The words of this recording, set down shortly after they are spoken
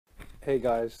Hey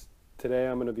guys, today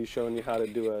I'm going to be showing you how to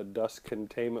do a dust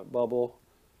containment bubble.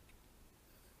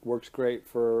 Works great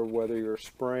for whether you're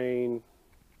spraying,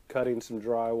 cutting some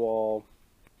drywall,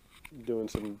 doing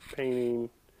some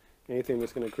painting, anything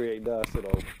that's going to create dust,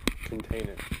 it'll contain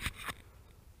it.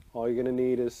 All you're going to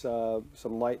need is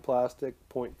some light plastic,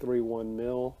 0.31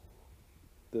 mil.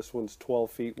 This one's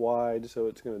 12 feet wide, so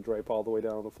it's going to drape all the way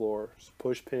down the floor. Some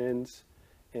push pins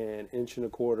and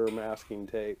 1.25 inch masking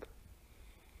tape.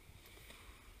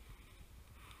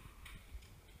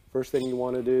 First thing you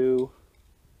want to do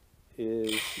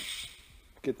is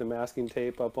get the masking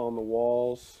tape up on the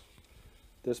walls.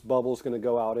 This bubble is going to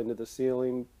go out into the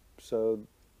ceiling, so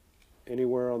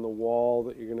anywhere on the wall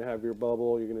that you're going to have your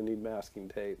bubble, you're going to need masking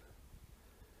tape.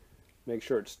 Make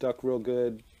sure it's stuck real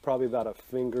good, probably about a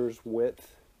finger's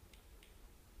width.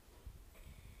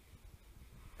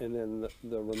 And then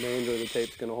the remainder of the tape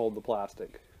is going to hold the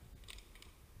plastic.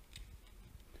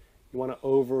 You want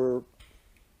to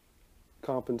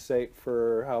compensate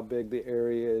for how big the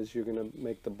area is you're going to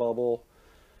make the bubble.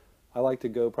 I like to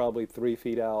go probably 3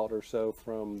 feet out or so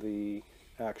from the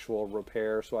actual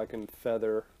repair so I can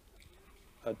feather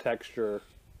a texture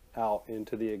out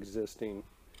into the existing.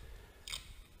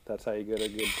 That's how you get a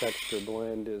good texture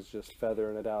blend, is just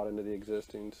feathering it out into the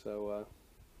existing. So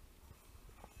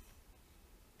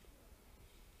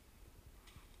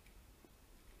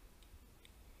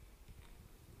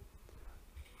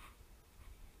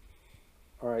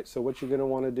alright, so what you're going to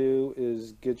want to do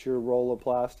is get your roll of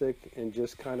plastic and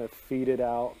just kind of feed it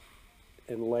out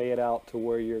and lay it out to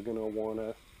where you're going to want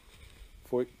to,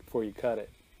 before you cut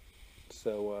it.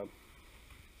 So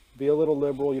be a little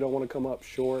liberal, you don't want to come up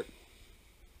short.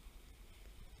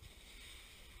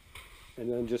 And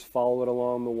then just follow it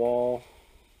along the wall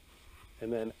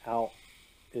and then out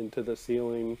into the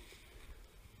ceiling,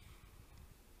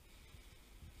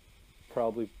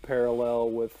 probably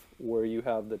parallel with where you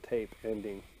have the tape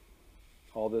ending.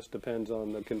 All this depends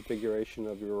on the configuration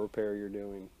of your repair you're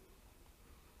doing.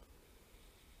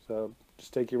 So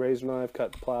just take your razor knife,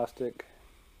 cut the plastic,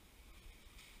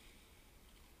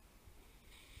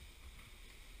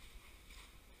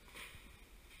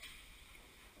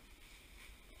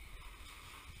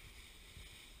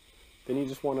 then you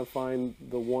just want to find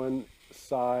the one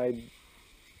side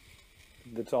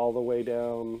that's all the way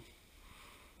down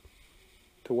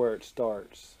to where it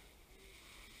starts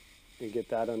and get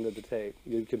that under the tape.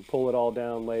 You can pull it all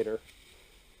down later.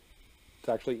 It's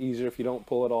actually easier if you don't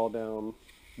pull it all down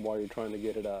while you're trying to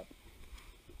get it up.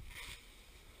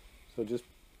 So just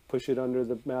push it under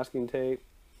the masking tape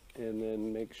and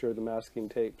then make sure the masking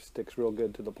tape sticks real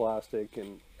good to the plastic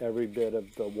and every bit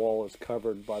of the wall is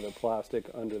covered by the plastic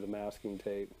under the masking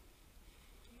tape.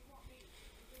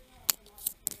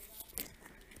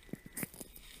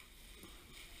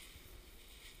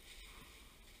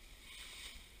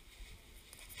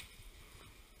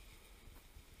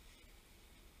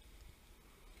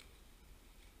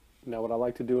 Now what I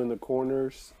like to do in the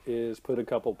corners is put a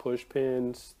couple push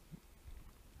pins,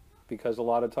 because a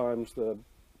lot of times the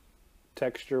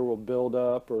texture will build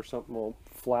up or something will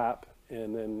flap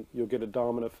and then you'll get a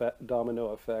domino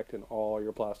effect and all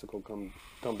your plastic will come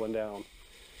tumbling down.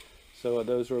 So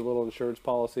those are a little insurance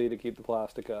policy to keep the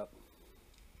plastic up.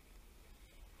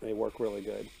 They work really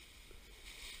good.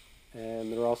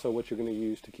 And they're also what you're going to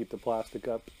use to keep the plastic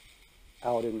up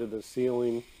out into the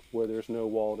ceiling where there's no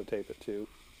wall to tape it to.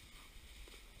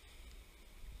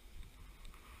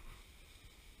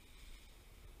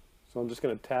 So I'm just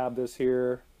going to tab this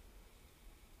here.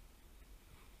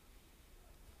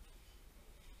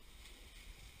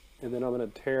 And then I'm going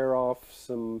to tear off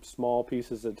some small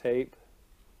pieces of tape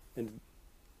and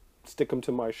stick them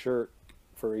to my shirt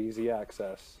for easy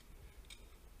access.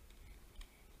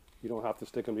 You don't have to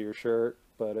stick them to your shirt,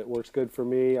 but it works good for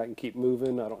me. I can keep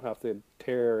moving. I don't have to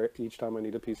tear it each time I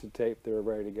need a piece of tape. They're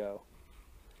ready to go.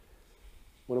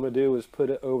 What I'm going to do is put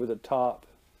it over the top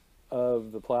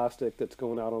of the plastic that's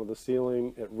going out onto the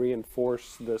ceiling. It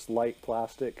reinforces this light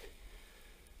plastic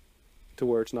to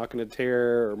where it's not going to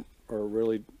tear or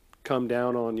really come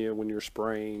down on you when you're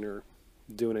spraying or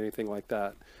doing anything like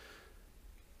that.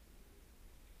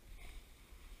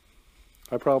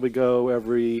 I probably go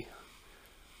every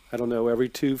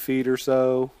 2 feet or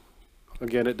so.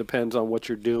 Again, it depends on what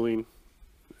you're doing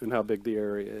and how big the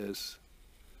area is.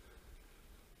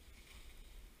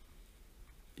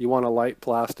 You want a light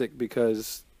plastic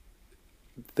because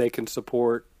they can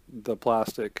support the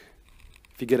plastic.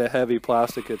 If you get a heavy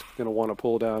plastic, it's going to want to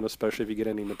pull down, especially if you get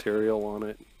any material on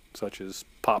it, such as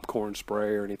popcorn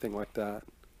spray or anything like that.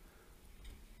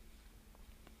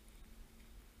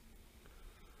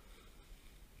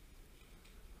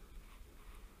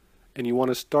 And you want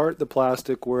to start the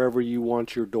plastic wherever you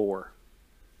want your door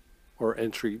or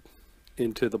entry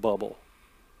into the bubble.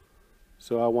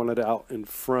 So I want it out in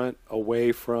front,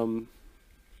 away from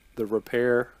the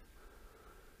repair,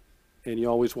 and you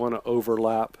always want to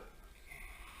overlap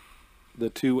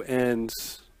the two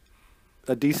ends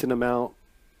a decent amount.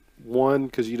 One,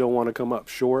 because you don't want to come up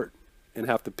short and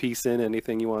have to piece in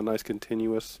anything. You want a nice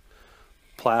continuous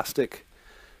plastic.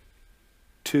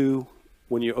 Two,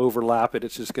 when you overlap it,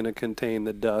 it's just going to contain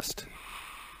the dust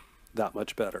that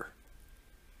much better.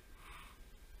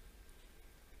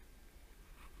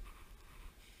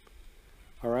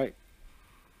 All right,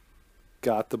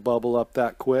 got the bubble up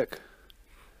that quick.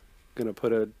 Gonna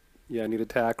put I need a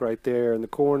tack right there in the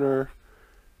corner.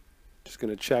 Just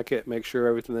gonna check it, make sure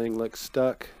everything looks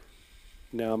stuck.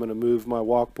 Now I'm gonna move my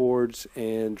walk boards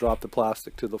and drop the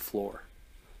plastic to the floor.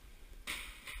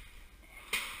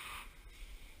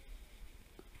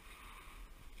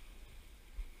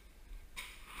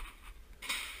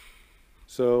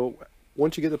 So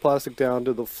once you get the plastic down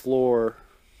to the floor,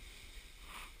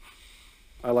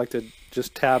 I like to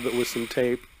just tab it with some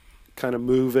tape, kind of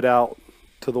move it out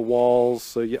to the walls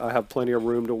so I have plenty of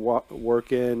room to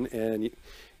work in, and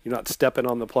you're not stepping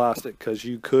on the plastic, because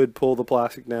you could pull the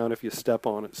plastic down if you step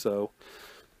on it. So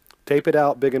tape it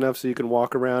out big enough so you can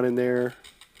walk around in there.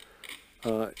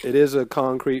 It is a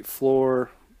concrete floor,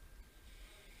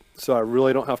 so I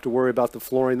really don't have to worry about the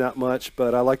flooring that much,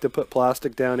 but I like to put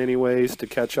plastic down anyways to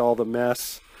catch all the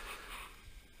mess.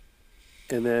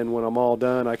 And then when I'm all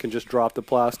done, I can just drop the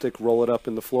plastic, roll it up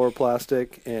in the floor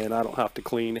plastic, and I don't have to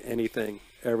clean anything.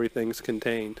 Everything's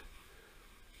contained.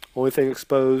 Only thing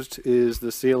exposed is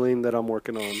the ceiling that I'm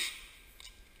working on.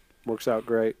 Works out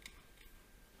great.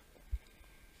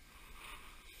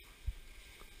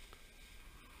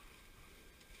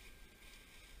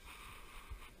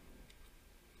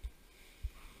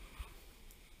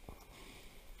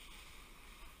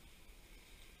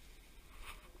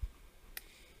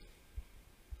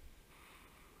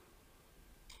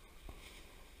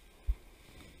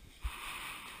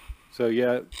 So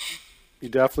yeah, you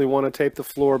definitely want to tape the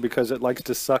floor because it likes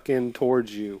to suck in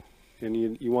towards you, and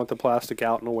you want the plastic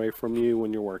out and away from you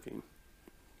when you're working.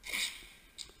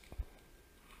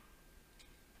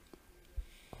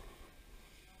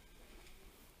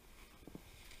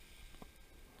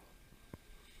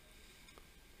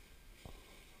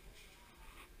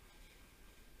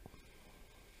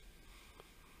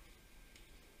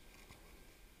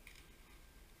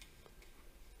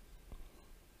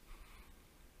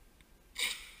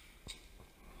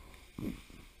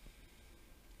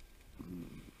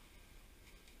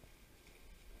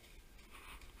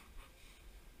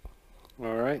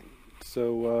 Alright,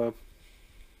 so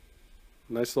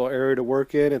nice little area to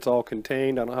work in. It's all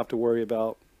contained. I don't have to worry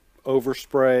about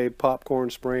overspray, popcorn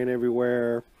spraying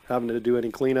everywhere, having to do any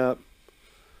cleanup.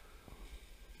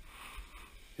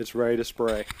 It's ready to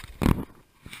spray.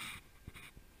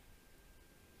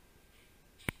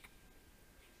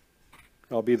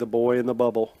 I'll be the boy in the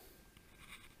bubble.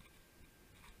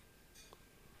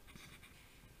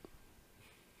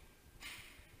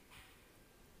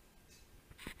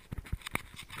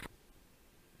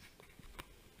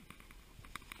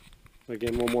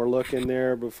 Again, one more look in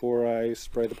there before I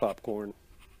spray the popcorn.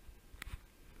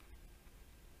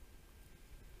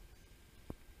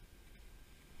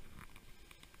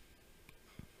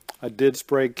 I did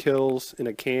spray kills in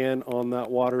a can on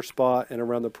that water spot and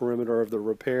around the perimeter of the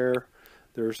repair.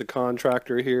 There's a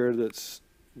contractor here that's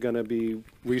going to be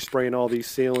respraying all these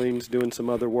ceilings, doing some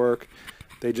other work.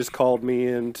 They just called me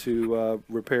in to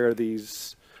repair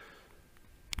these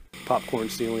popcorn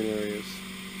ceiling areas.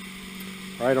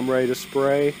 Alright, I'm ready to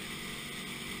spray.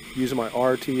 Using my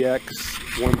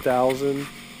RTX 1000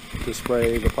 to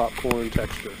spray the popcorn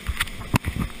texture.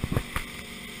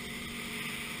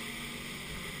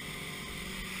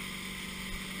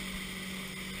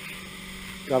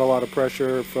 Got a lot of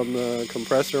pressure from the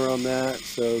compressor on that,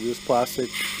 so this plastic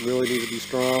really needs to be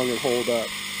strong and hold up.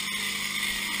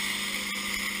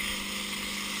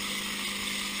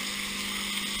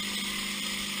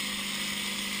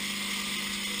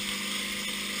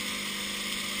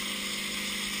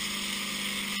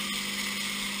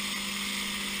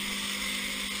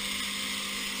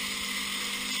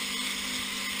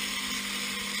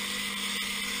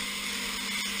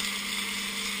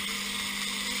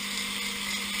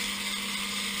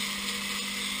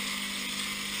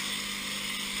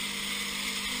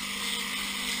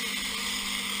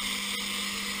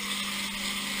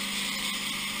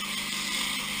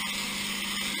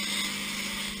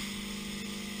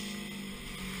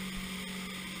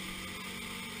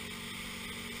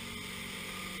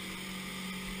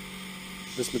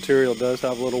 This material does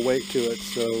have a little weight to it,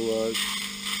 so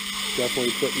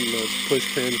definitely putting the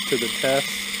push pins to the test.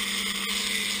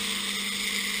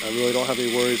 I really don't have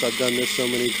any worries. I've done this so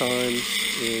many times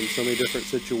in so many different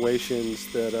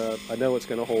situations that I know it's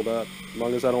going to hold up. As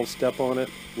long as I don't step on it,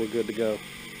 we're good to go.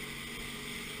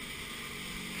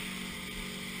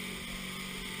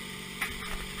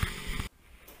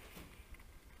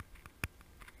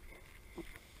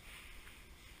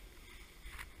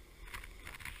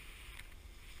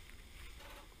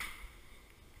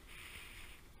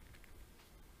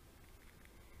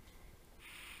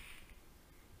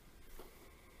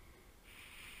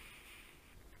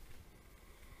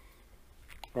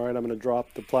 Alright, I'm going to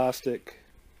drop the plastic.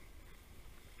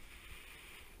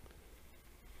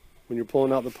 When you're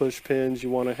pulling out the push pins, you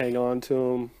want to hang on to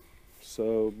them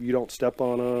so you don't step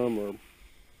on them or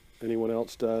anyone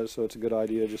else does, so it's a good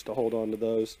idea just to hold on to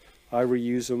those. I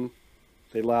reuse them.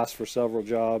 They last for several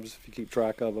jobs if you keep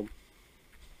track of them.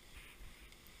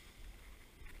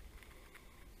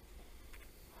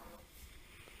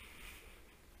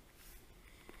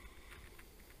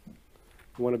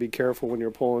 You want to be careful when you're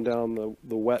pulling down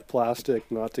the wet plastic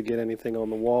not to get anything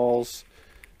on the walls.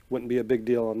 Wouldn't be a big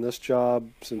deal on this job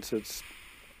since it's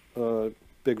a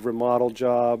big remodel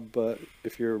job, but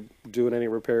if you're doing any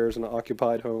repairs in an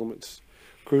occupied home, it's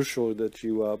crucial that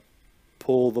you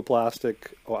pull the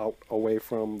plastic out away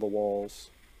from the walls.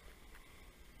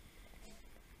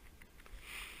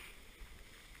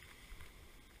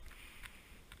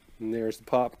 And there's the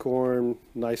popcorn,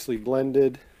 nicely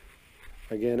blended.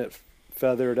 Again, it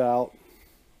feathered out,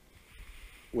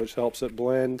 which helps it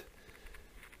blend.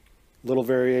 Little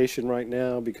variation right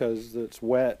now because it's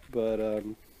wet, but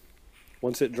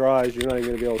once it dries, you're not even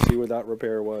going to be able to see where that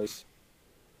repair was.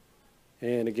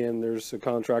 And again, there's a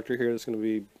contractor here that's going to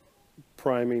be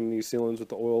priming these ceilings with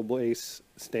the oil base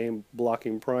stain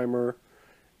blocking primer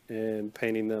and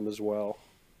painting them as well.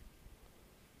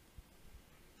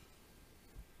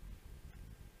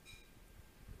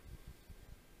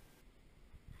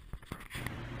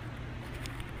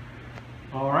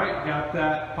 Alright, got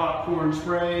that popcorn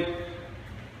sprayed.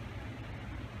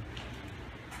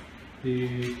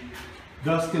 The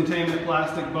dust containment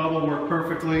plastic bubble worked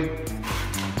perfectly.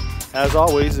 As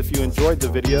always, if you enjoyed the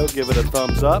video, give it a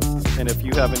thumbs up. And if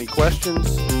you have any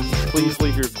questions, please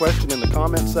leave your question in the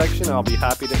comment section. I'll be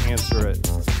happy to answer it.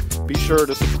 Be sure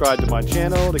to subscribe to my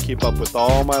channel to keep up with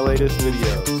all my latest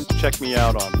videos. Check me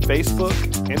out on Facebook,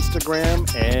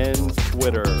 Instagram, and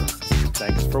Twitter.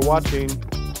 Thanks for watching.